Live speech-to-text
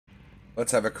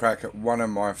Let's have a crack at one of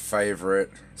my favourite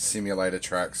simulator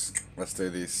tracks. Let's do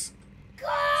this. Come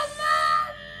on,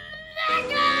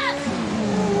 nigga!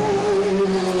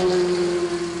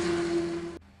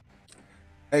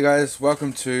 Hey guys,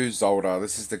 welcome to Zolder.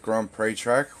 This is the Grand Prix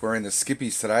track. We're in the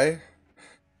Skippys today,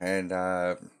 and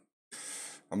I'm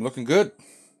looking good.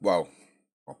 Well,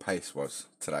 my pace was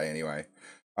today anyway.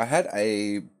 I had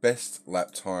a best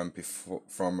lap time before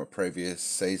from a previous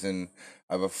season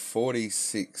of a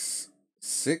 46.6.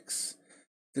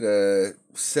 Did a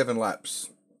 7 laps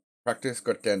practice,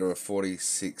 got down to a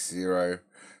 46.0.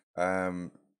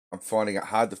 I'm finding it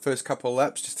hard the first couple of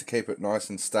laps just to keep it nice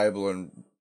and stable and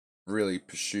really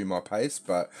pursue my pace,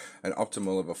 but an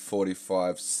optimal of a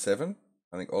 45.7.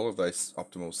 I think all of those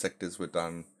optimal sectors were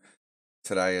done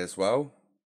today as well.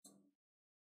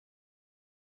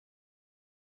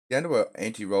 Down to an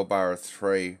anti-roll bar of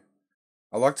 3.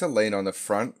 I like to lean on the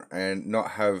front and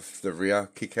not have the rear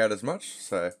kick out as much,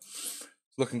 so it's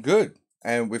looking good.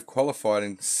 And we've qualified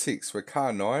in 6. We're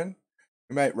car 9.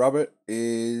 My mate Robert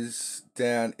is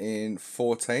down in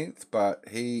 14th, but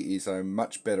he is a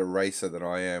much better racer than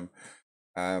I am.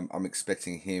 I'm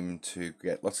expecting him to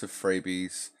get lots of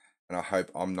freebies, and I hope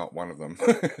I'm not one of them.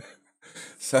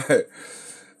 So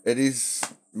it is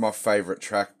my favourite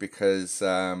track because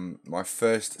my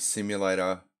first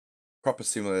proper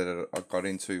simulator I got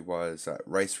into was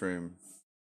Race Room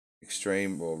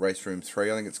Extreme, or Race Room 3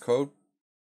 I think it's called,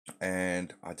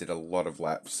 and I did a lot of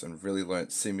laps and really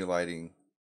learnt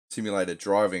simulator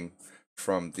driving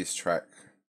from this track.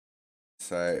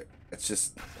 So it's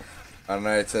just, I don't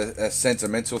know, it's a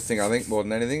sentimental thing I think more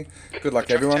than anything. Good luck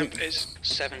everyone. Temp is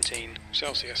 17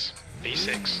 Celsius,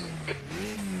 V6.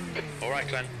 Alright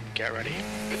Glenn, get ready.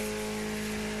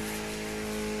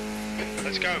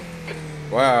 Let's go.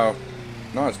 Wow,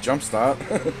 nice jump start.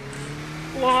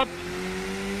 What?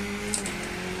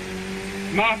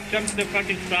 Mark jumped the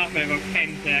fucking start by about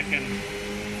 10 seconds.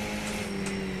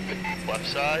 Left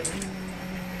side.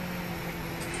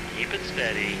 Keep it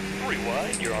steady. 3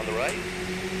 wide, you're on the right.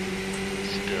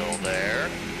 Still there.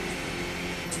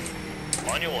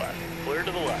 On your left. Clear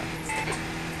to the left.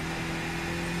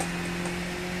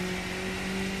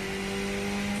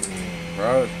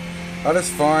 Right. I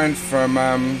just find from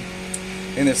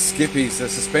in the Skippys, the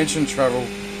suspension travel,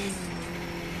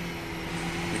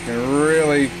 you can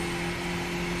really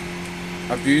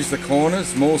abuse the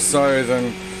corners more so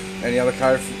than any other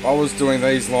car. If I was doing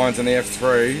these lines in the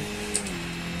F3,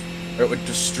 it would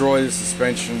destroy the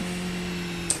suspension.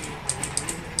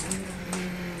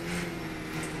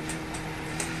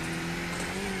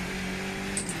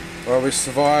 Well, we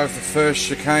survived the first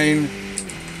chicane,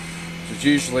 which is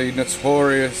usually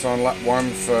notorious on lap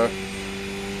 1 for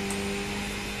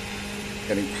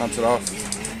getting punted off.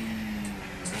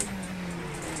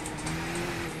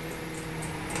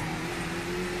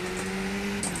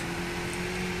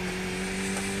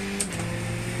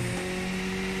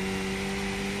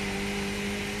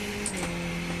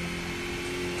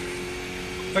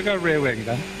 I got rear wing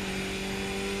then.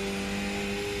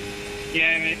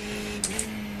 Yeah, mate.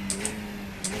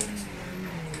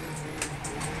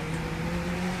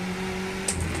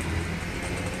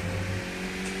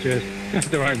 Cheers.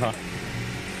 The right mark.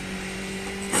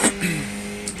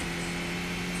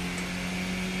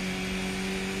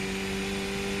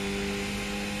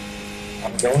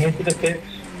 I'm going into the pits.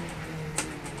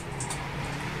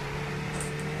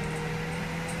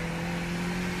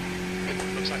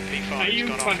 Looks like Are P5's you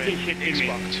gone off fucking in shitting me?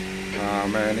 Xbox. Oh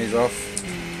man, he's off.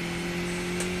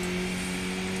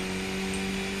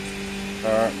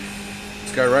 Alright,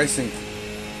 let's go racing.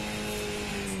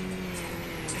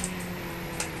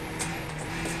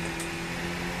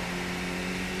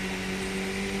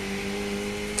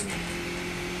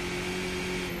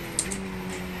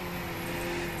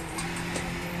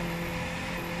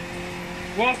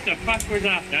 What the fuck was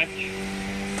that, Dutch?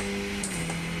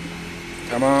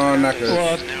 Come on, Knuckles.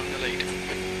 Fernando's now in the lead.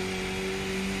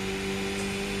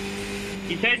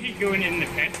 He says he's going in the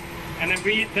pit, and then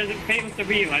fails to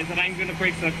realise that I'm going to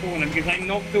break the corner because I'm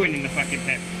not going in the fucking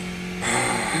pit.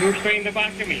 You're straight in the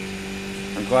back of me.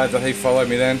 I'm glad that he followed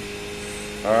me then.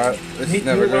 Alright, this is Need to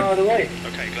never move out of good. the way.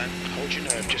 Okay Glenn, hold your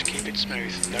nerve, just keep it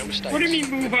smooth, no mistakes. What do you mean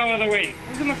move out of the way?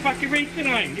 I was on the fucking racing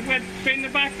line. You went straight in the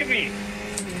back of me.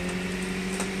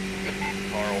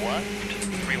 Car left.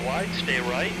 3 wide, stay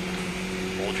right.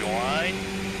 Hold your line.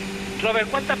 Robert,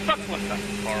 what the fuck was that?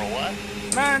 Car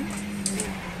left. Man.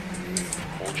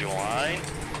 Hold your line.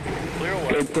 Clear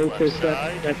left. go Left for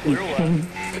side. that Clear left.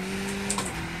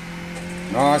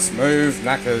 Nice move,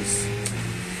 Knuckles.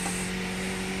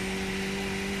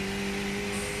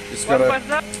 Just What gotta was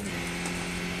that?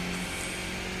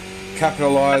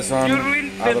 capitalize on You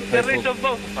ruined other the race people. of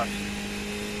both of us.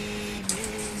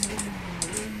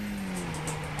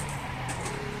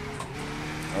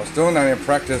 I was doing that in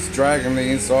practice, dragging the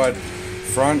inside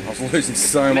front. I was losing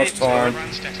so much time.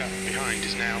 Brandstetter behind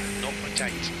is now 0.8.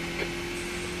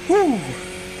 Whew.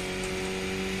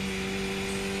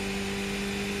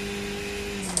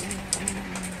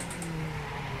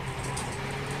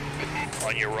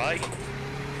 On your right.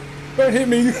 Don't hit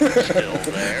me. Still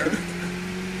there.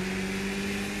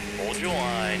 Hold your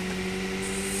line.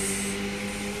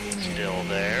 Still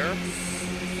there.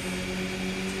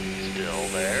 Still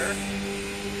there.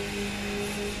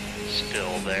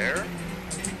 Still there.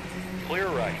 Clear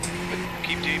right.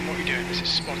 Keep doing what you're doing. This is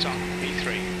spot on.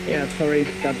 B3. Yeah, sorry,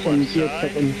 got some Left gear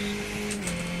side. problems.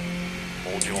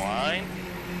 Hold your line.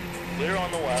 Clear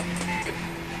on the left.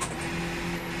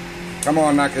 Come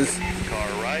on, knackers. Car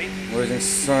right. Losing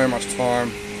so much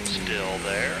time. Still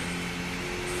there.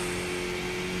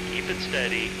 Keep it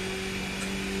steady.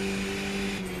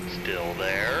 Still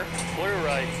there. Clear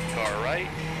right. Car right.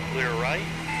 Clear right.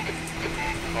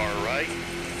 Car right.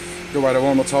 Good way to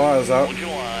warm the tyres up. Hold your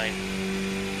line.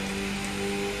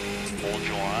 Hold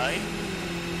your line.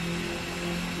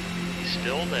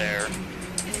 Still there.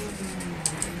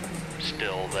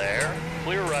 Still there.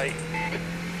 Clear right.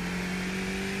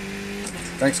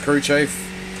 Thanks, crew chief.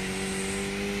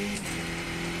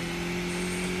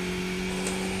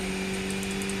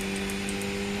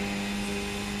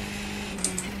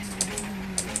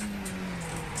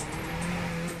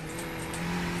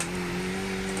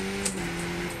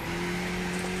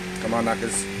 Come on,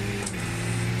 knackers.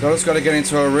 So I just got to get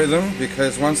into a rhythm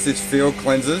because once this field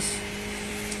cleanses,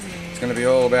 it's going to be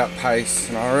all about pace.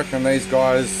 And I reckon these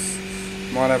guys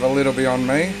might have a little bit on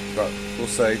me, but we'll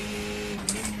see.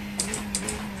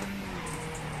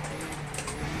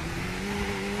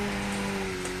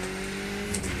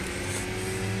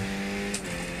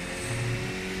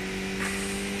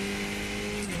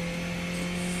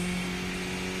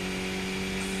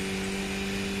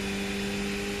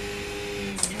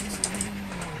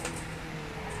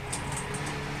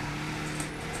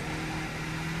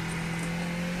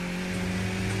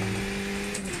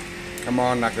 Come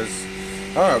on, knackers.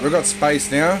 Alright, we've got space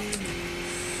now.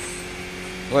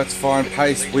 Let's find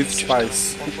pace with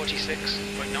space.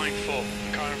 146.94.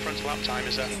 The car in front lap time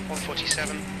is at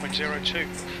 147.02.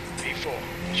 P4.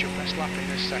 It's your best lap in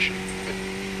this session.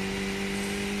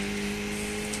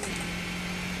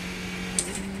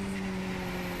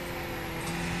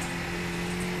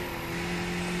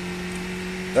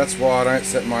 That's why I don't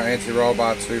set my anti-roll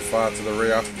bar too far to the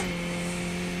rear.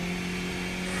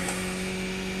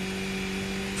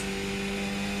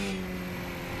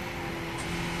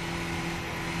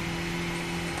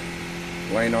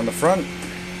 Lean on the front.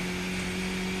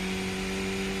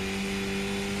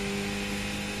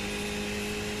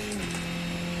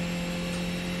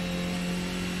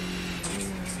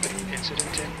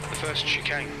 Incident in the first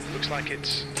chicane. Looks like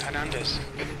it's Hernandez.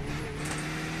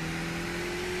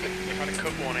 You've had a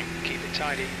cut warning. Keep it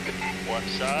tidy. Left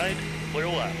side. Clear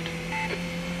left.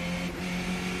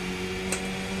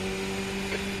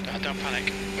 Don't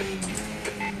panic.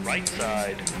 Right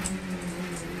side.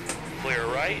 Clear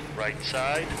right. Right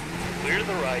side. Clear to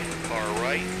the right. Car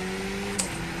right.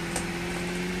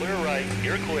 Clear right.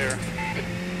 You're clear.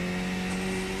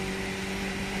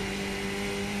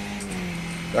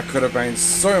 That could have been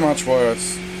so much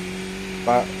worse.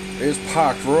 But it was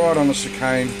parked right on the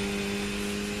chicane.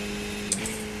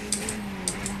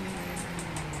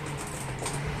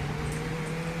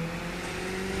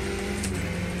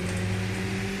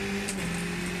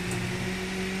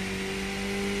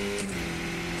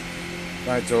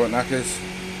 Don't do it, knackers.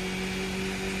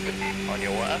 On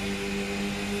your left.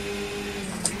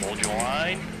 Hold your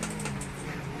line.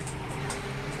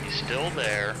 He's still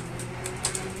there.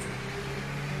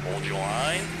 Hold your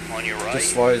line. On your right.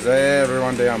 Just slows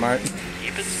everyone down, mate.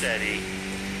 Keep it steady.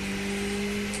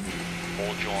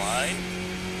 Hold your line.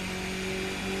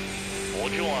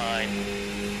 Hold your line.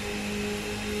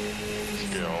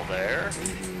 Still there.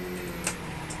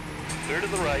 Clear to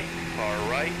the right. Car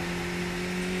right.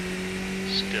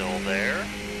 Still there.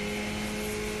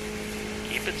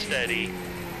 Keep it steady.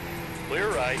 Clear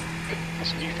right.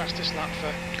 That's a new fastest lap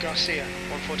for Garcia.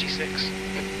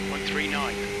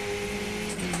 146.39.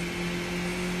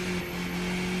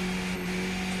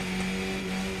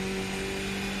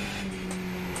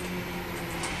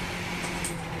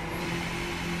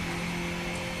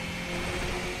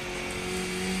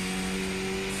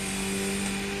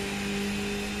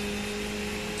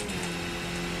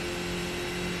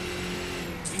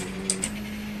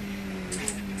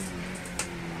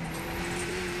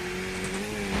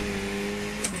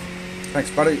 Thanks,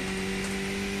 buddy.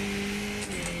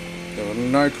 There was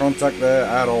no contact there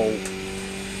at all.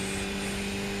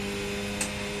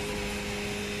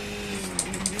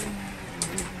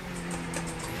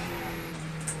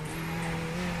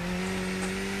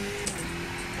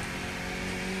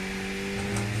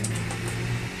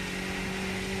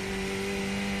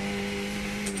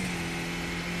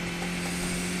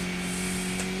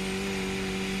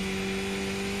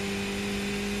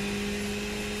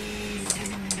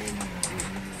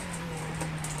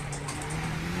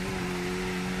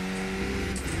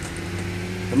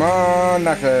 Come on,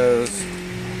 knackers.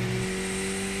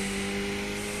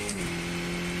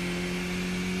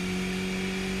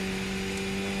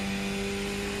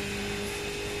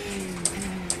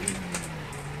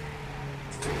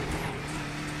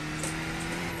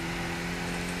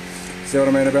 See what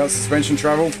I mean about suspension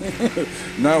travel?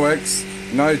 No X,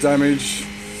 no damage,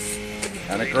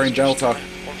 and a green delta.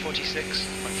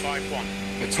 146.51.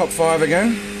 The top 5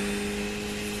 again.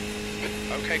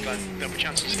 Okay, Glenn, there'll be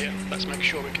chances here. Let's make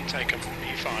sure we can take them.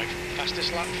 P5.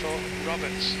 Fastest lap for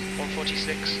Roberts,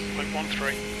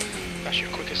 146.13. That's your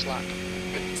quickest lap.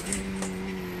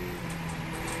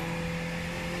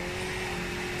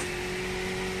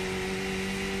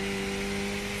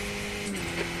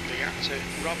 The gap to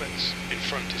Roberts in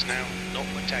front is now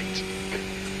 0.8.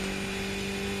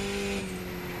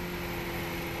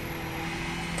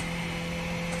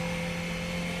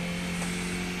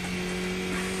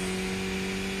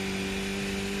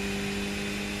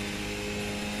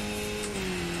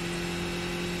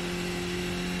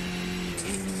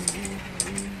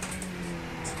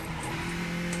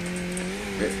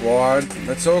 Bit wide,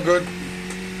 that's all good.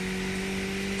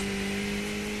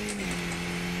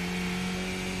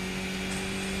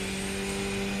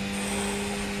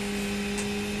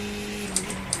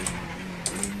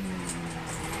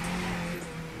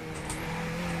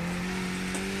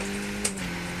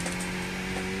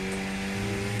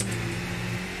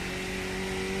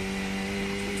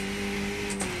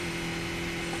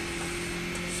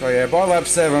 So yeah, by lap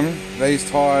 7, these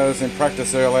tyres in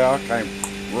practice earlier came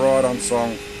right on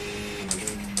song.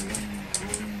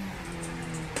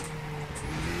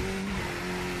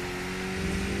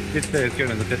 This is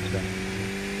going in the pit today.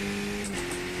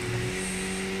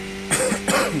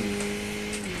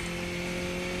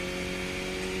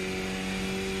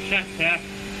 Shut up.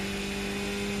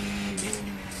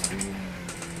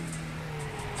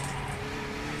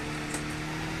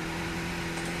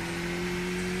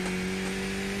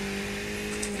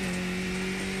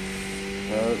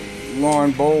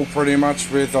 Line ball pretty much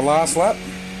with the last lap.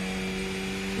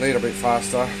 Lead a bit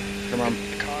faster. Come on.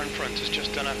 The car in front has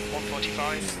just done a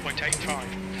 145.85.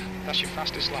 That's your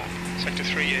fastest lap. Sector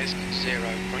 3 is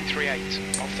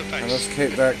 0.38 off the pace. And let's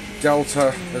keep that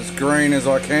delta as green as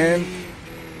I can.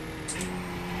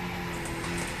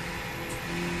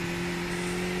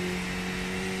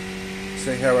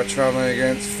 See how we're travelling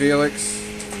against Felix.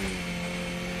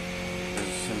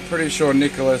 I'm pretty sure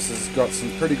Nicholas has got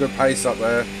some pretty good pace up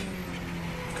there.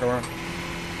 Come on.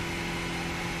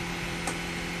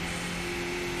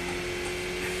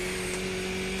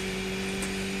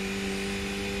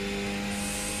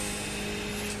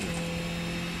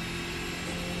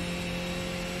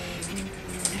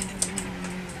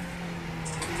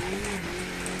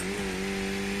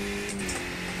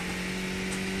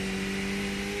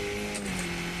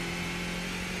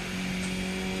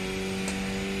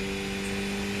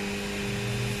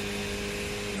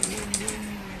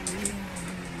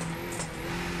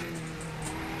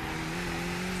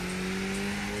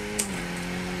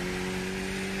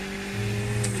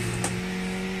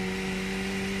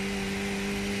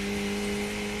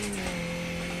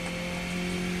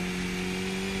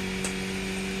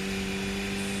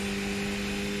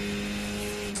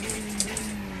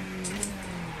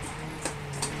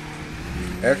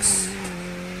 X.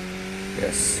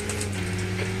 Yes.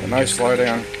 And no slow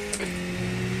down.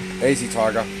 Easy,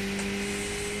 Tiger.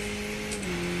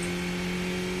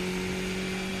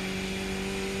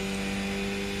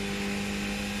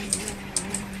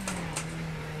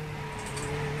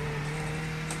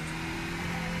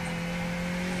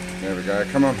 There we go,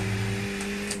 come on.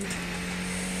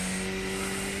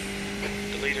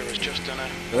 The leader has just done a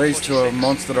These two are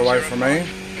monstered away from me.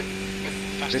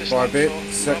 Bit by bit,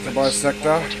 sector by sector.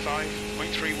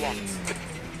 45.31.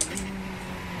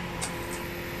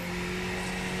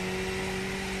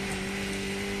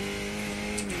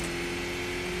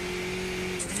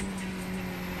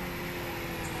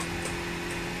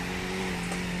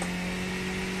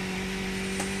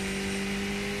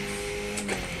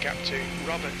 The gap to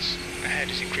Roberts ahead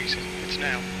is increasing. It's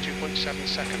now 2.7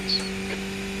 seconds.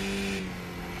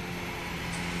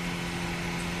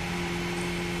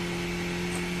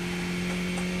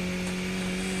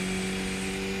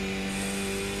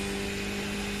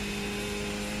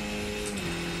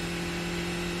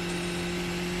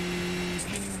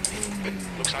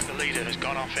 Looks like the leader has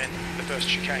gone off in the first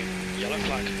chicane. Yellow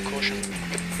flag, caution.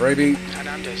 Freebie.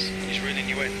 Hernandez is reeling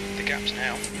you in. The gap's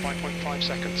now 5.5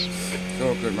 seconds. It's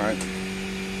all good, mate.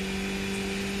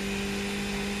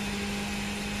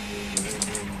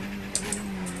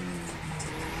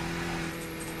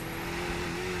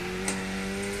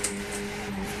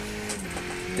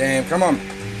 Damn, come on.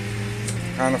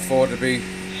 Can't afford to be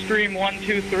Stream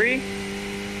 123.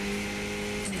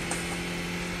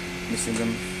 missing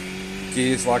them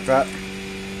gears like that.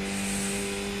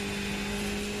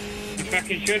 You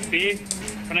fucking should be.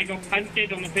 But I got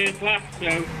punted on the first lap,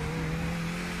 so.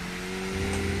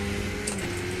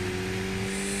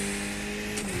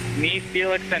 Me,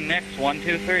 Felix, and Nick's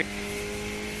 123.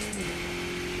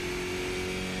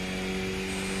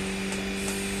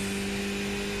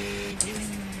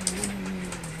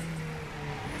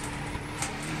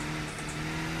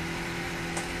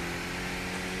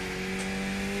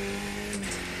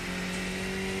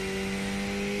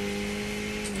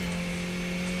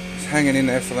 Hanging in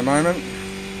there for the moment.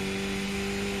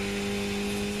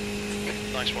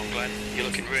 Nice one, Glenn. You're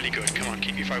looking really good. Come on,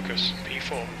 keep your focus.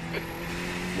 P4.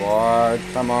 Wide,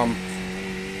 come on.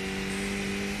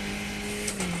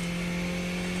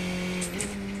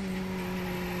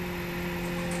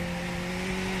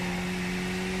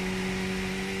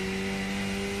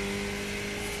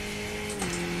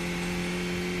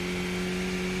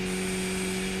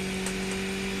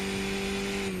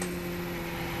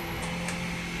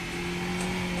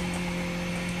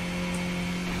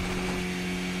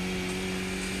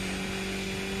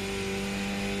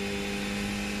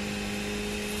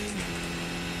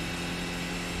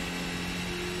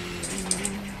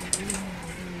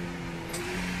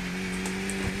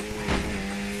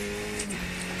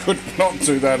 Could not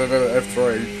do that at an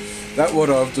F3. That would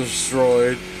have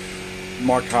destroyed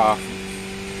my car.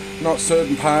 Not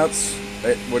certain parts,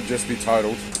 it would just be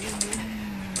totaled.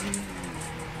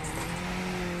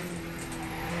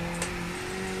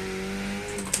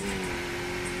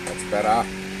 That's better.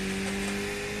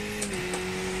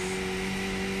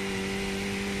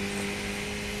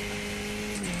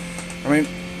 I mean,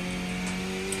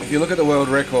 if you look at the world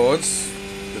records,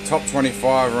 the top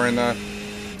 25 are in the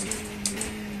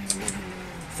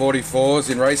 44s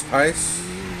in race pace.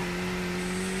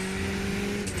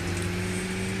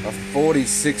 A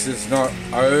 46 is not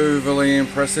overly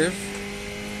impressive,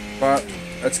 but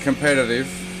it's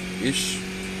competitive-ish.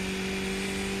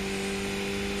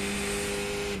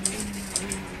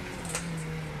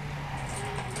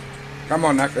 Come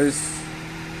on, knackers.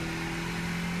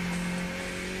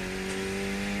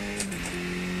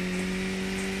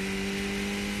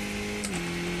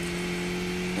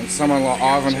 And someone like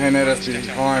Ivan Hernandez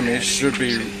behind me should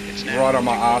be right on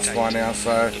my ass by now,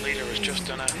 so... The leader has just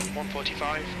done a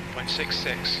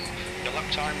 145.66. The lap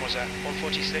time was at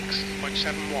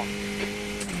 146.71.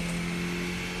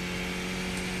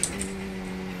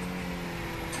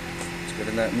 Let's get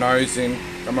in that nose in.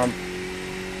 Come on.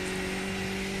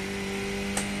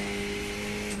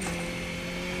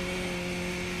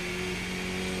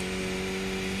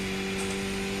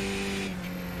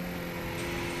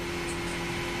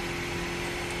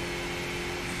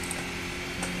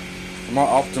 My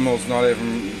optimal's not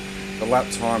even the lap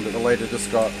time that the leader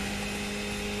just got.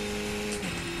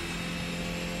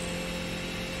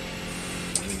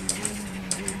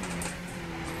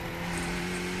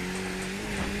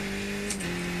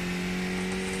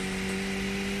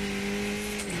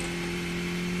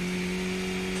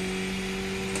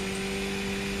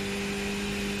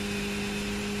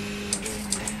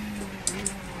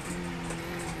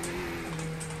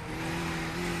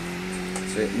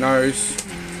 That's it, nose.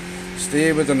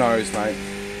 Steer with the nose, mate.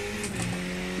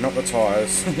 Not the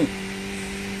tyres.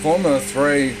 Formula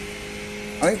 3, I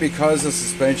think because the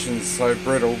suspension's so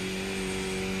brittle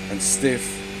and stiff,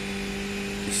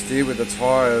 you steer with the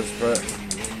tyres, but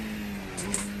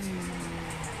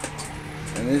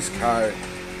in this car,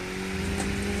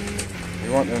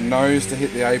 you want the nose to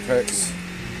hit the apex.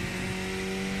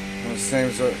 And it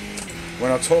seems that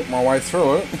when I talk my way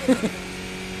through it,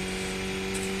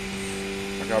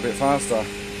 I go a bit faster.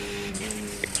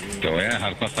 Te voy a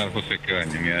dejar pasar, José, que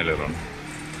dañé mi alerón.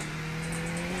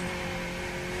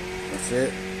 That's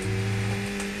it.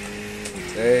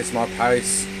 There's my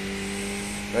pace.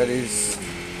 That is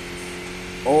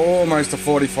almost a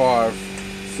 45.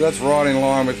 So that's right in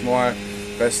line with my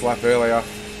best lap earlier.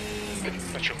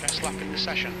 That's your best lap in the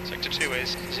session. Sector 2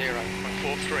 is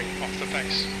 0.43 off the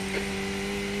pace.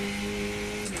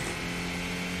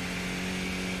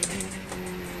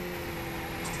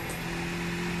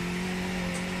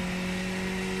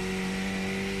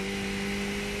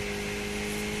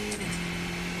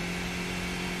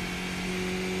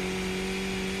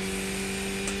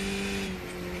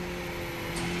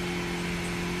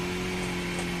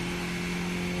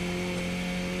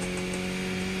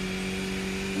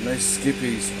 And these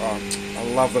Skippies, oh, I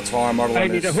love the tyre model I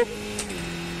on need a this. hook.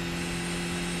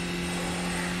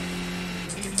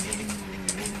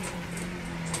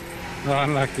 Oh,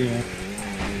 unlucky, man.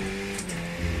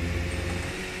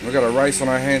 We've got a race on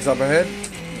our hands up ahead.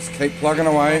 Let's keep plugging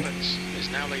away. Roberts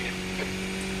is now leading.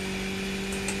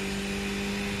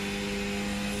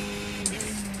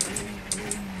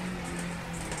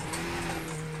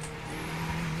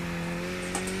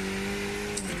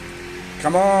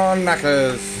 Come on,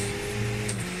 knackers.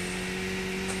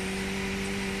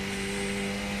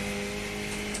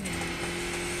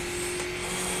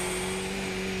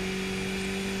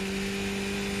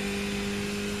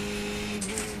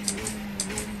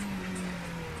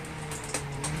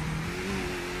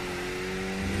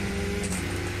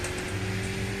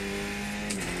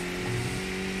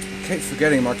 I keep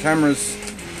forgetting my camera's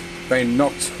been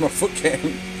knocked my foot cam.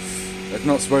 It's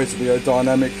not supposed to be a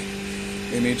dynamic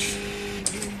image.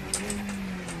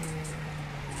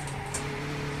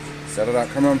 Set it up,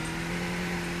 come on.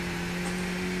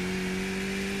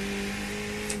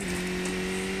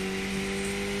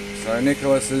 So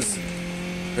Nicholas is,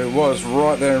 who was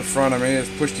right there in front of me, has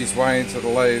pushed his way into the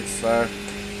lead, so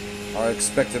I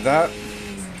expected that.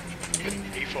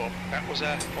 E4, that was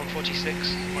a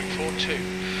 146.42.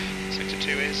 Sector 2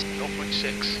 is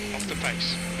 0.6 off the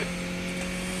pace.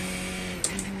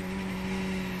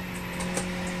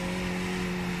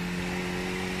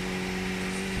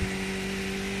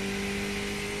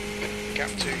 Gap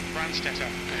to Brandstetter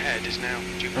ahead is now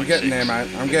 2.6. I'm getting there, mate,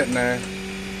 I'm getting there.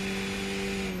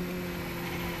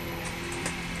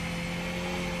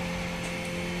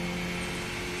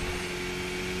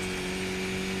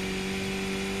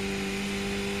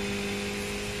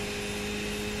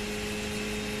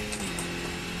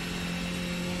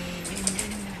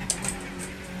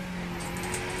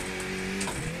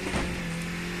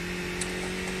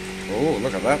 Oh,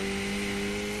 look at that.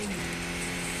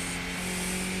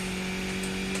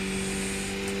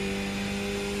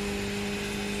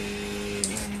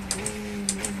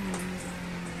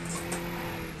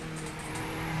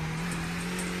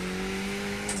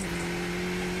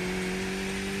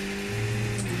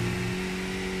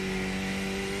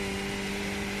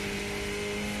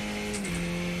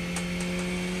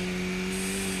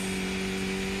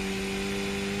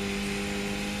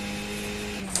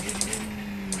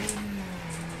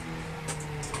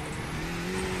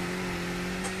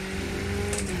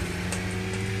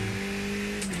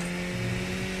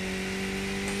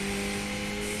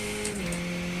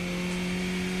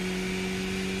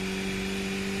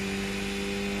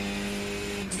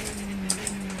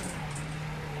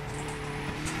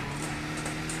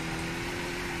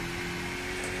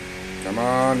 Come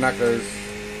on, knackers.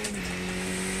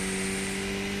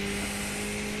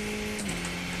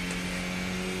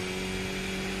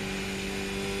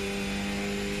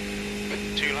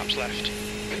 Two laps left.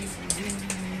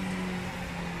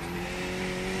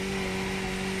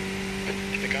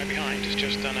 The guy behind has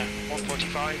just done a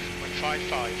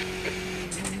 145.55.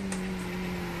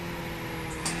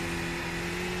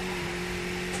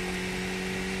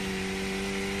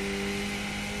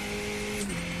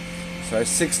 So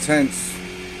 6/10.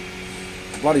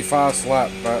 Bloody fast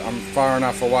lap, but I'm far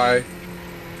enough away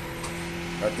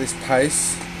at this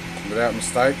pace without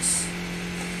mistakes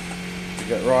to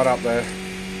get right up there.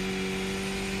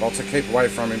 Well, to keep away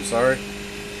from him, sorry.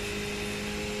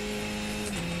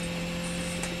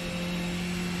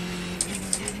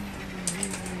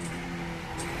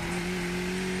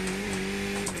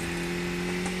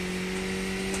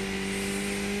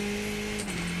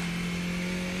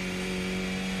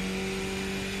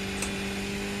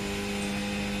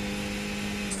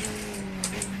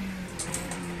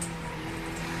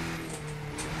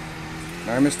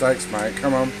 No mistakes, mate.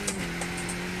 Come on.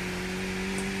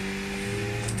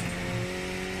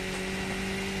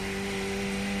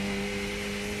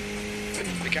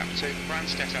 The gap to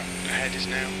Brandstetter ahead is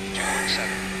now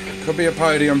 2.7. Could be a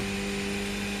podium.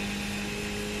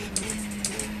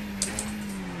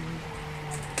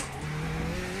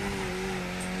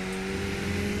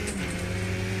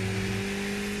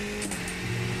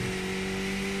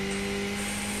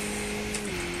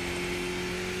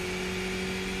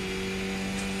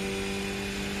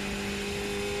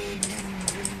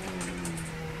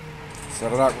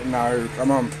 Set it up. No,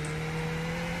 come on.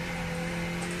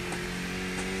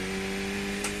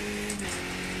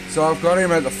 So I've got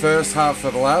him at the first half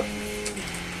of the lap,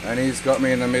 and he's got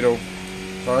me in the middle.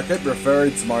 So I keep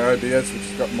referring to my OBS, which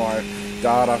has got my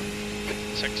data.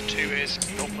 Sector 2 is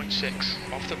 0.6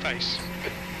 off the pace.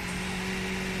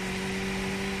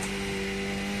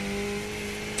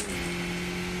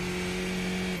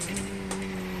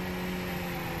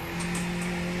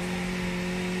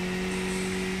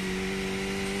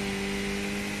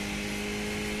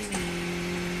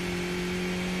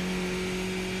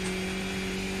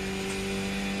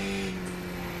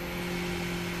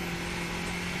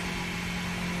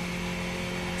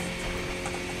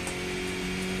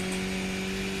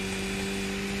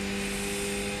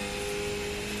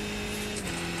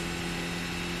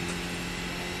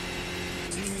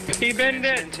 He bend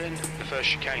it. Into the first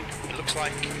chicane. It looks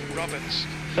like Roberts.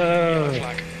 Yellow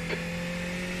flag.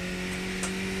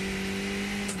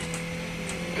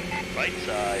 Right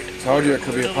side. Told you it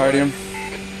could be a podium.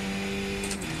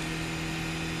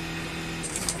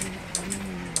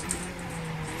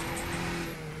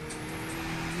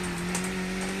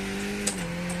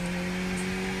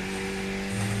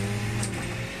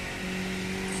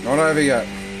 Not over yet.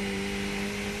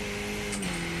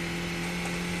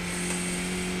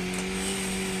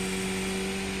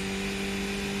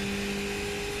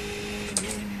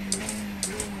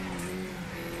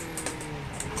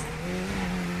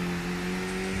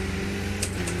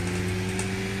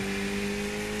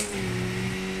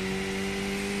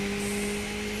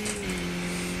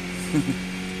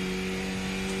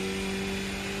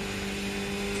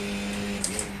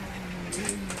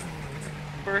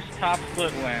 First top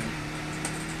split win.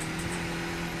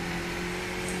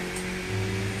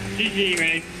 GG,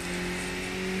 mate.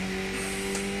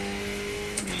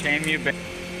 Shame you, Ben.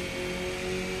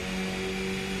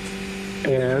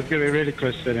 Yeah, it's gonna be really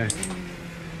close today.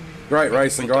 Great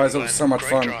racing, guys. It was so much Great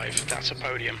fun. drive. That's a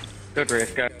podium. Good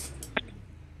race, guys.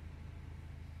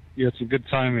 You had some good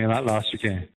timing in that last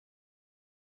weekend.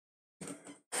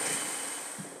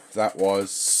 That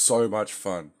was so much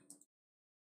fun.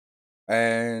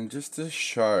 And just to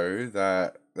show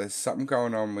that there's something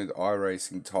going on with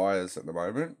iRacing tyres at the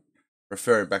moment,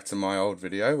 referring back to my old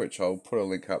video, which I'll put a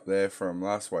link up there from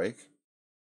last week.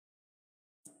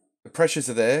 The pressures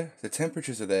are there, the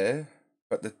temperatures are there,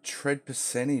 but the tread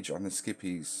percentage on the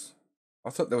Skippies, I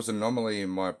thought there was an anomaly in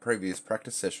my previous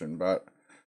practice session, but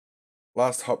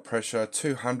last hot pressure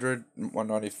 200,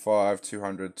 195,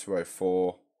 200,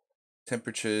 204.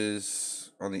 Temperatures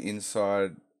on the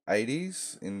inside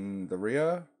 80s, in the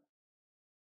rear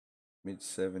mid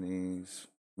 70s,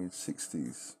 mid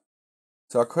 60s.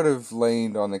 So I could have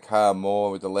leaned on the car more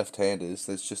with the left-handers.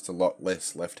 There's just a lot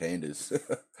less left-handers.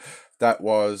 That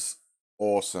was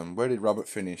awesome. Where did Robert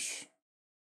finish?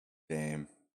 Damn.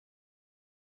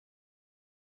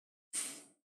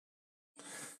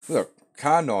 Look,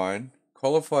 car 9,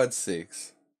 qualified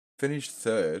 6, finished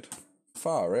 3rd.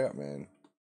 Far out, man.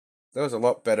 That was a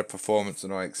lot better performance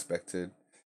than I expected.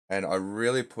 And I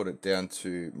really put it down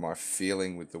to my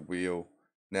feeling with the wheel.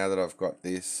 Now that I've got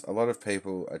this, a lot of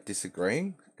people are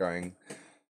disagreeing,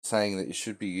 saying that you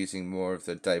should be using more of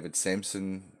the David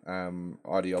Sampson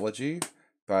ideology.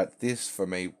 But this, for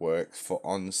me, works for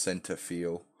on-center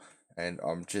feel. And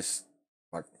I'm just,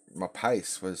 like, my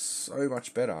pace was so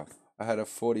much better. I had a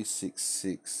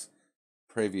 46.6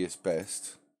 previous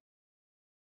best.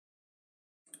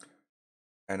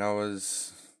 And I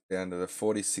was down to the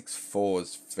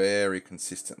 46.4s very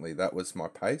consistently. That was my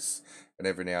pace. And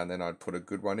every now and then I'd put a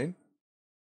good one in.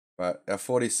 But our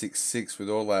 46.6 with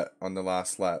all that on the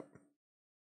last lap,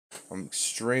 I'm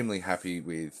extremely happy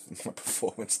with my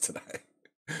performance today.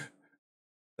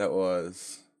 That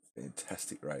was a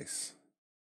fantastic race.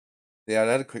 Yeah, I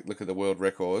had a quick look at the world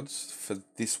records for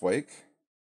this week.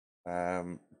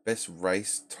 Best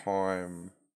race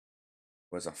time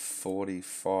was a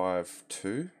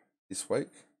 45.2 this week.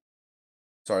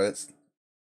 Sorry, that's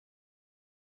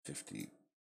 50.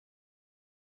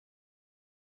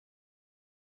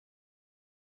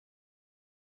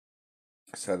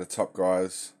 So the top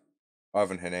guys,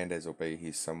 Ivan Hernandez will be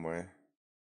here somewhere.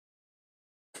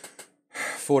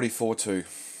 44.2.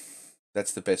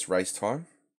 That's the best race time.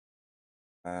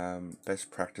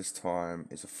 Best practice time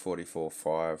is a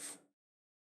 44.5.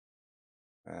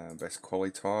 Best quali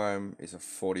time is a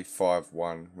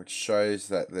 45.1, which shows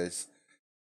that there's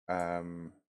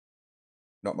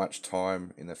not much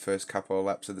time in the first couple of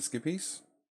laps of the Skippies.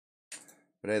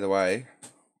 But either way,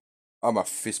 I'm a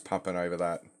fist pumping over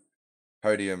that.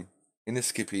 Podium in the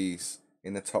Skippies,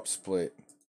 in the top split,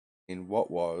 in what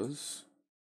was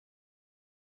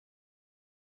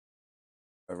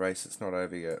a race that's not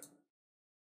over yet.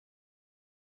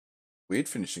 Weird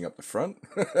finishing up the front.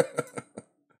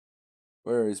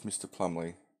 Where is Mr.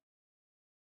 Plumley?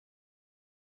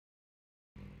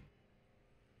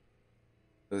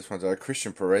 This one's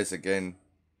Christian Perez again.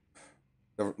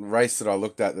 The race that I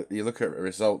looked at, you look at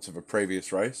results of a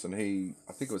previous race, and he,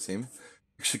 I think it was him,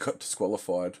 actually got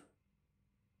disqualified.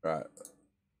 Right.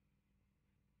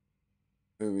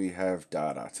 Do we have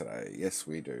data today? Yes,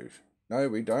 we do. No,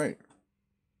 we don't.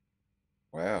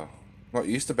 Wow. Not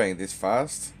used to being this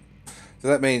fast. So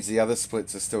that means the other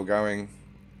splits are still going.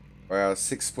 Wow,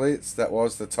 6 splits. That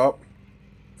was the top.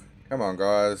 Come on,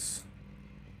 guys.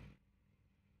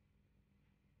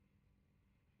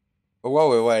 But while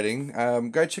we're waiting,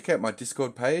 go check out my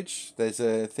Discord page. There's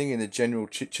a thing in the general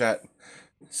chit chat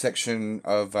section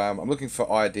of I'm looking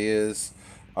for ideas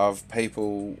of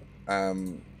people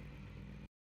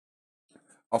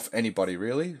off anybody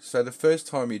really. So the first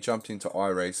time you jumped into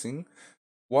iRacing,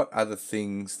 what are the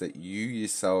things that you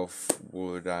yourself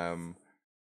would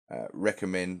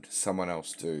recommend someone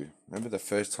else do? Remember the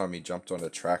first time you jumped on a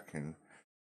track and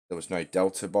there was no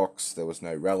delta box, there was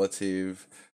no relative,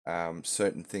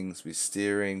 certain things with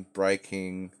steering,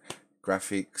 braking,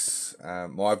 graphics.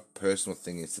 My personal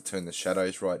thing is to turn the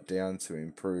shadows right down to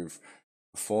improve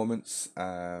performance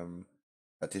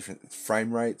at different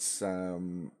frame rates.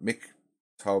 Mick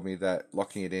told me that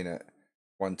locking it in at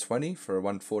 120 for a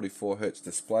 144 hertz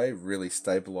display really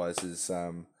stabilizes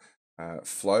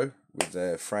flow with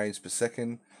the frames per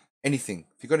second. Anything.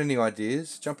 If you've got any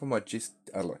ideas, jump on my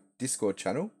Discord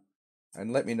channel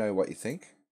and let me know what you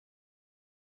think.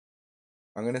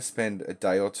 I'm going to spend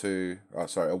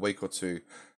a week or two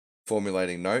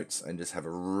formulating notes and just have a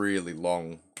really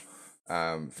long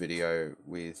video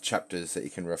with chapters that you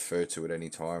can refer to at any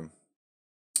time.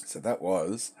 So that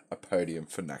was a podium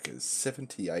for Knackers,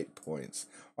 78 points.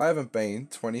 I haven't been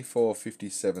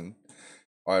 24.57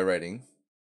 iRating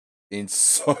in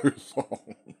so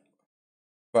long.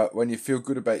 But when you feel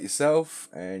good about yourself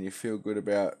and you feel good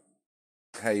about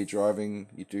how you're driving,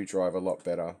 you do drive a lot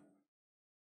better.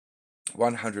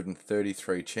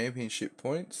 133 championship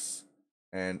points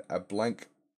and a blank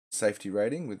safety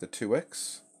rating with the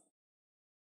 2x.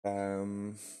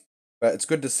 But it's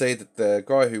good to see that the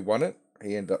guy who won it,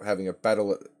 he ended up having a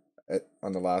battle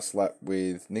on the last lap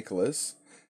with Nicholas.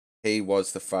 He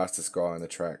was the fastest guy on the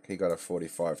track. He got a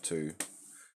 45.2.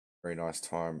 Very nice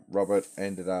time. Robert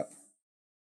ended up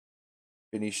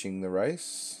finishing the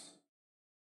race.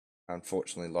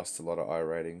 Unfortunately lost a lot of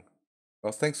iRating.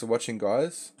 Well, thanks for watching,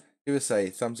 guys. Give us a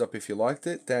thumbs up if you liked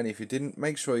it. Down if you didn't.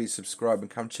 Make sure you subscribe and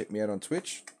come check me out on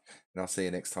Twitch. And I'll see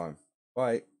you next time.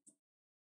 Bye.